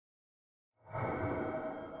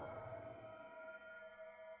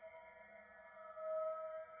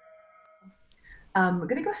I'm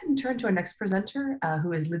going to go ahead and turn to our next presenter,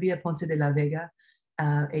 who is Lidia Ponce de Vega,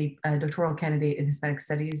 a doctoral candidate in Hispanic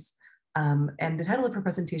Studies. And the title of her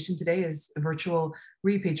presentation today is Virtual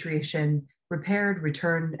Repatriation, Repaired,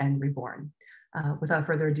 Returned, and Reborn. Without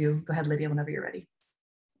further ado, go ahead, Lidia, whenever you're ready.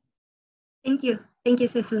 Thank you. Thank you,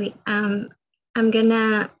 Cecily. I'm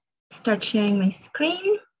gonna start sharing my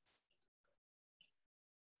screen.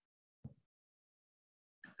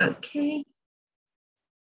 Okay.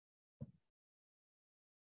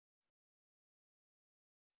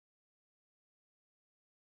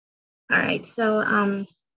 All right, so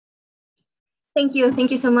thank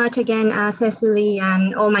you so much again, Cecily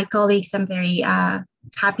and all my colleagues. I'm very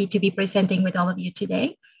happy to be presenting with all of you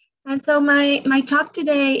today. And so my talk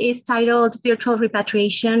today is titled Virtual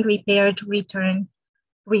Repatriation, Repaired, Returned,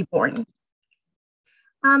 Reborn.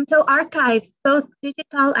 So archives, both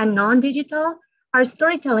digital and non-digital, are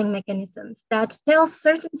storytelling mechanisms that tell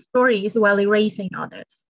certain stories while erasing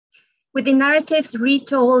others. With the narratives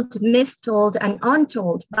retold, mistold, and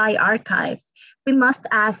untold by archives, we must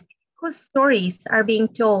ask whose stories are being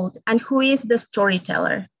told and who is the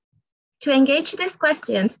storyteller. To engage these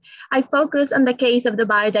questions, I focus on the case of the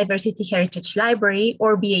Biodiversity Heritage Library,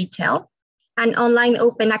 or BHL, an online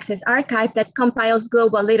open access archive that compiles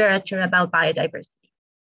global literature about biodiversity.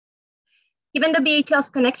 Given the BHL's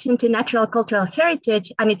connection to natural cultural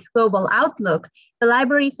heritage and its global outlook, the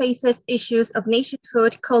library faces issues of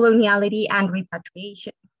nationhood, coloniality, and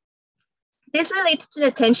repatriation. This relates to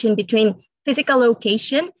the tension between physical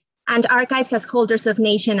location and archives as holders of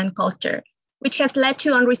nation and culture, which has led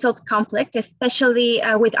to unresolved conflict, especially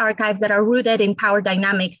with archives that are rooted in power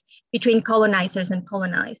dynamics between colonizers and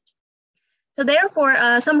colonized. So therefore,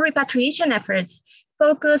 some repatriation efforts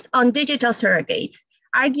focus on digital surrogates,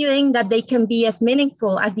 arguing that they can be as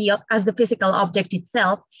meaningful as the physical object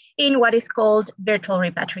itself in what is called virtual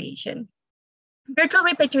repatriation. Virtual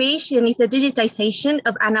repatriation is the digitization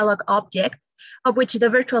of analog objects, of which the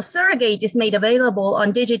virtual surrogate is made available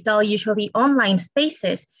on digital, usually online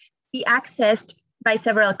spaces, to be accessed by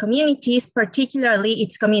several communities, particularly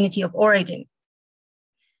its community of origin.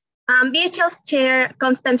 BHL's chair,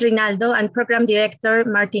 Constance Rinaldo, and program director,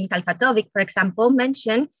 Martin Kalfatovic, for example,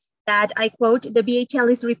 mentioned that, I quote, the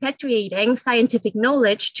BHL is repatriating scientific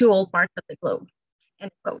knowledge to all parts of the globe,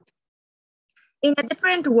 end quote. In a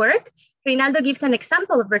different work, Rinaldo gives an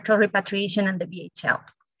example of virtual repatriation and the BHL,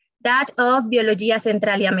 that of Biología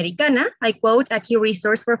Central y Americana, I quote, a key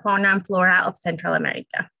resource for fauna and flora of Central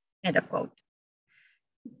America, end of quote.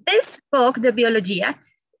 This book, the Biología,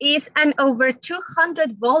 is an over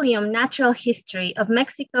 200-volume natural history of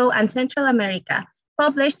Mexico and Central America,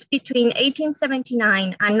 published between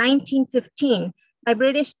 1879 and 1915 by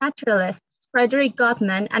British naturalists Frederick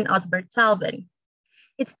Gottman and Osbert Salvin.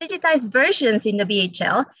 Its digitized versions in the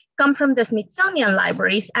BHL come from the Smithsonian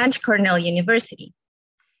Libraries and Cornell University.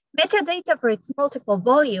 Metadata for its multiple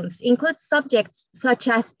volumes include subjects such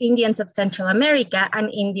as Indians of Central America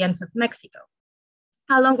and Indians of Mexico,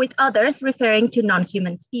 along with others referring to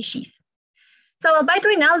non-human species. So albeit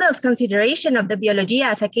Rinaldo's consideration of the Biología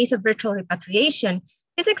as a case of virtual repatriation,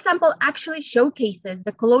 this example actually showcases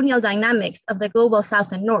the colonial dynamics of the global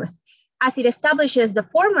South and North, as it establishes the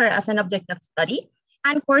former as an object of study,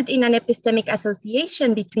 anchored in an epistemic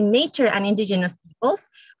association between nature and indigenous peoples,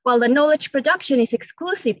 while the knowledge production is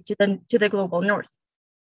exclusive to the global North.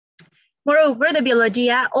 Moreover, the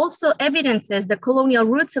Biología also evidences the colonial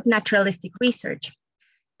roots of naturalistic research.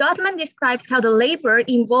 Gottman describes how the labor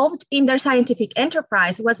involved in their scientific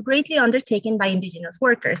enterprise was greatly undertaken by indigenous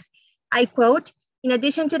workers. I quote, in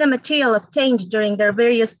addition to the material obtained during their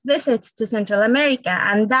various visits to Central America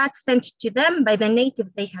and that sent to them by the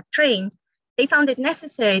natives they had trained, they found it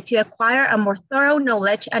necessary to acquire a more thorough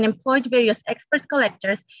knowledge and employed various expert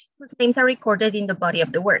collectors whose names are recorded in the body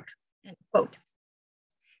of the work, end quote.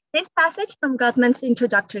 This passage from Gottman's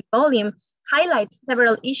introductory volume highlights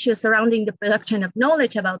several issues surrounding the production of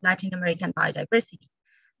knowledge about Latin American biodiversity.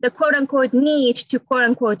 The quote-unquote need to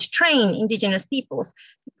quote-unquote train indigenous peoples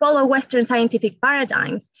to follow Western scientific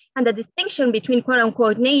paradigms, and the distinction between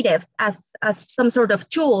quote-unquote natives as some sort of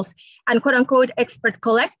tools and quote-unquote expert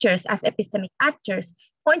collectors as epistemic actors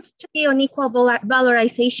point to the unequal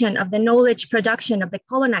valorization of the knowledge production of the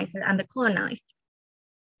colonizer and the colonized.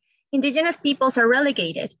 Indigenous peoples are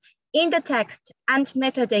relegated in the text and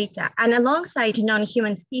metadata and alongside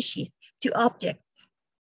non-human species to objects.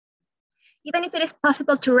 Even if it is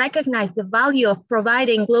possible to recognize the value of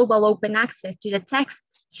providing global open access to the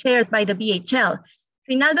texts shared by the BHL,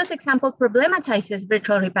 Rinaldo's example problematizes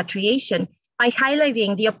virtual repatriation by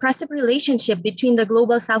highlighting the oppressive relationship between the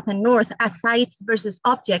global South and North as sites versus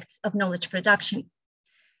objects of knowledge production.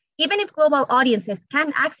 Even if global audiences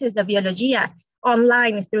can access the Biologia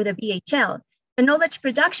online through the BHL, the knowledge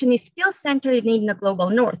production is still centered in the global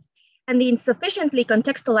north, and the insufficiently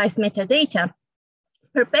contextualized metadata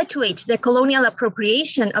perpetuates the colonial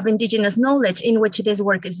appropriation of indigenous knowledge in which this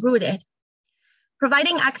work is rooted.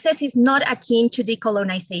 Providing access is not akin to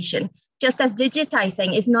decolonization, just as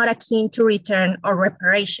digitizing is not akin to return or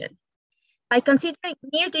reparation. By considering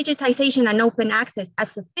mere digitization and open access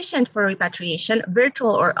as sufficient for repatriation,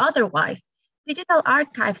 virtual or otherwise, digital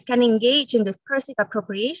archives can engage in discursive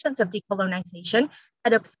appropriations of decolonization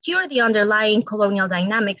that obscure the underlying colonial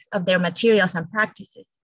dynamics of their materials and practices.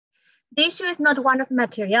 The issue is not one of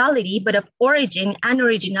materiality, but of origin and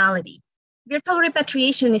originality. Virtual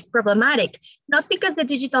repatriation is problematic, not because the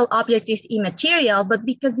digital object is immaterial, but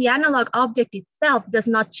because the analog object itself does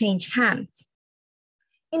not change hands.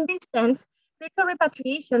 In this sense, virtual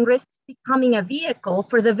repatriation risks becoming a vehicle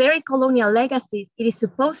for the very colonial legacies it is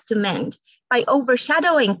supposed to mend by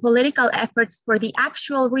overshadowing political efforts for the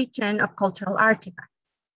actual return of cultural artifacts.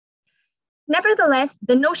 Nevertheless,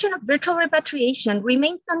 the notion of virtual repatriation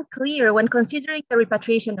remains unclear when considering the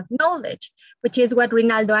repatriation of knowledge, which is what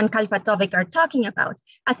Rinaldo and Kalfatovic are talking about,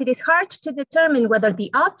 as it is hard to determine whether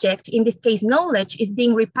the object, in this case knowledge, is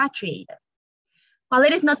being repatriated. While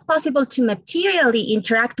it is not possible to materially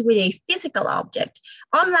interact with a physical object,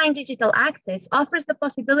 online digital access offers the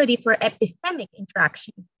possibility for epistemic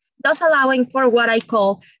interaction, thus allowing for what I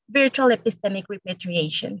call virtual epistemic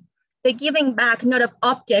repatriation, the giving back not of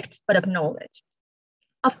objects, but of knowledge.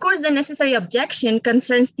 Of course, the necessary objection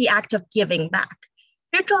concerns the act of giving back.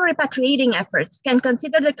 Virtual repatriating efforts can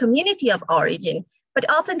consider the community of origin, but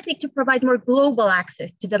often seek to provide more global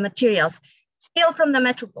access to the materials still from the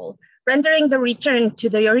metropole, rendering the return to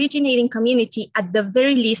the originating community at the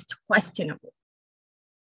very least questionable.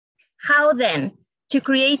 How then to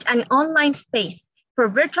create an online space for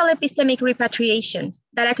virtual epistemic repatriation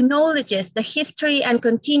that acknowledges the history and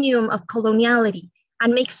continuum of coloniality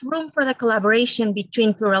and makes room for the collaboration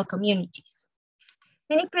between plural communities?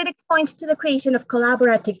 Many critics point to the creation of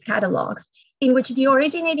collaborative catalogs in which the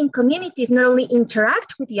originating communities not only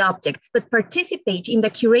interact with the objects, but participate in the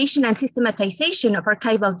curation and systematization of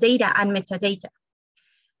archival data and metadata.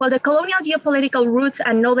 While the colonial geopolitical roots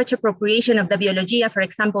and knowledge appropriation of the Biologia, for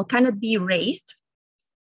example, cannot be erased,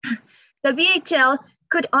 the BHL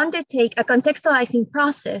could undertake a contextualizing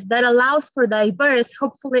process that allows for diverse,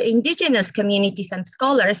 hopefully indigenous communities and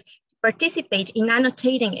scholars to participate in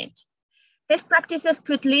annotating it. These practices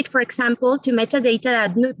could lead, for example, to metadata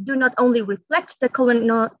that do not only reflect the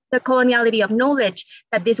coloniality of knowledge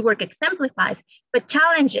that this work exemplifies, but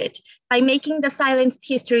challenge it by making the silenced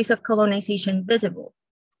histories of colonization visible.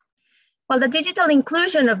 While the digital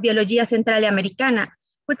inclusion of Biologia Central Americana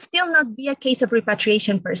would still not be a case of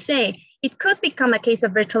repatriation per se, it could become a case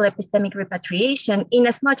of virtual epistemic repatriation in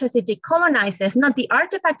as much as it decolonizes not the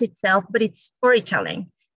artifact itself, but its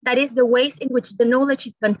storytelling. That is, the ways in which the knowledge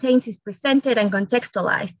it contains is presented and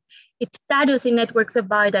contextualized, its status in networks of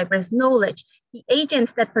biodiverse knowledge, the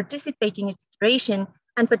agents that participate in its creation,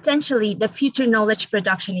 and potentially the future knowledge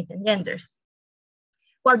production it engenders.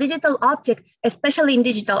 While digital objects, especially in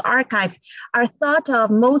digital archives, are thought of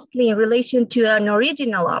mostly in relation to an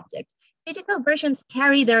original object, digital versions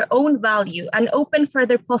carry their own value and open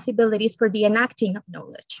further possibilities for the enacting of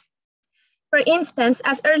knowledge. For instance,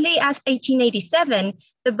 as early as 1887,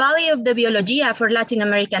 the value of the Biologia for Latin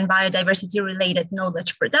American biodiversity-related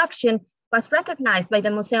knowledge production was recognized by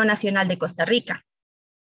the Museo Nacional de Costa Rica.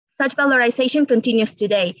 Such valorization continues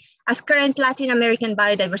today, as current Latin American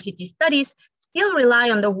biodiversity studies still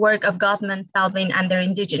rely on the work of Gottman, Salvin, and their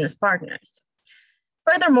indigenous partners.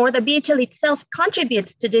 Furthermore, the BHL itself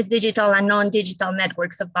contributes to these digital and non-digital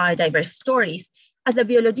networks of biodiverse stories, as the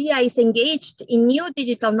Biologia is engaged in new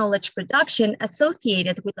digital knowledge production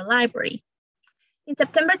associated with the library. In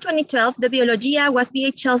September 2012, the Biologia was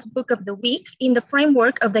BHL's Book of the Week in the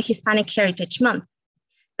framework of the Hispanic Heritage Month.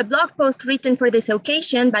 The blog post written for this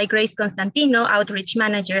occasion by Grace Constantino, outreach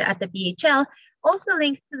manager at the BHL, also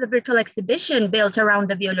links to the virtual exhibition built around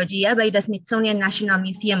the Biologia by the Smithsonian National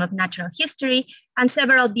Museum of Natural History and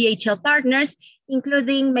several BHL partners,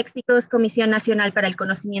 including Mexico's Comisión Nacional para el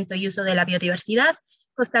Conocimiento y Uso de la Biodiversidad,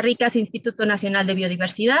 Costa Rica's Instituto Nacional de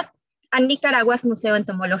Biodiversidad, and Nicaragua's Museo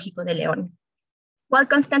Entomológico de León. While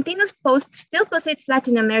Constantino's post still posits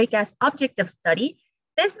Latin America as object of study,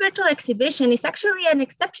 this virtual exhibition is actually an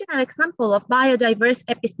exceptional example of biodiverse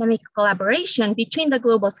epistemic collaboration between the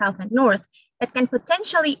global South and North that can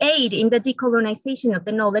potentially aid in the decolonization of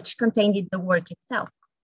the knowledge contained in the work itself.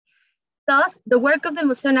 Thus, the work of the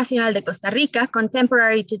Museo Nacional de Costa Rica,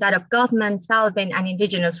 contemporary to that of Gothman, Salvin, and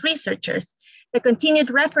indigenous researchers, the continued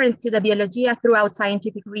reference to the Biología throughout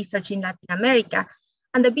scientific research in Latin America,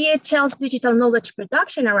 and the BHL's digital knowledge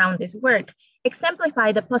production around this work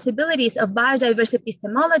exemplify the possibilities of biodiverse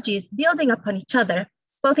epistemologies building upon each other,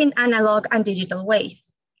 both in analog and digital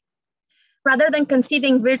ways. Rather than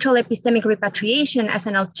conceiving virtual epistemic repatriation as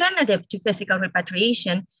an alternative to physical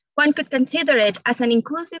repatriation, one could consider it as an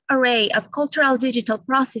inclusive array of cultural digital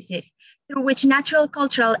processes through which natural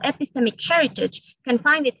cultural epistemic heritage can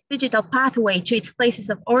find its digital pathway to its places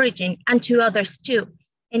of origin and to others too,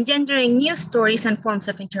 engendering new stories and forms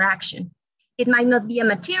of interaction. It might not be a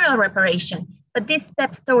material reparation, but these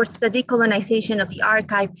steps towards the decolonization of the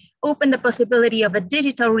archive open the possibility of a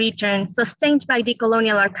digital return sustained by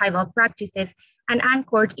decolonial archival practices and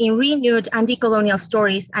anchored in renewed and decolonial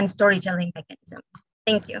stories and storytelling mechanisms.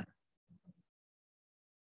 Thank you.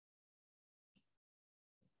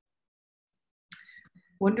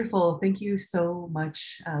 Wonderful. Thank you so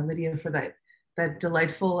much, Lydia, for that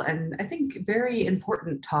delightful and I think very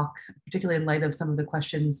important talk, particularly in light of some of the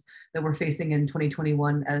questions that we're facing in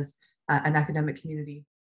 2021 as an academic community.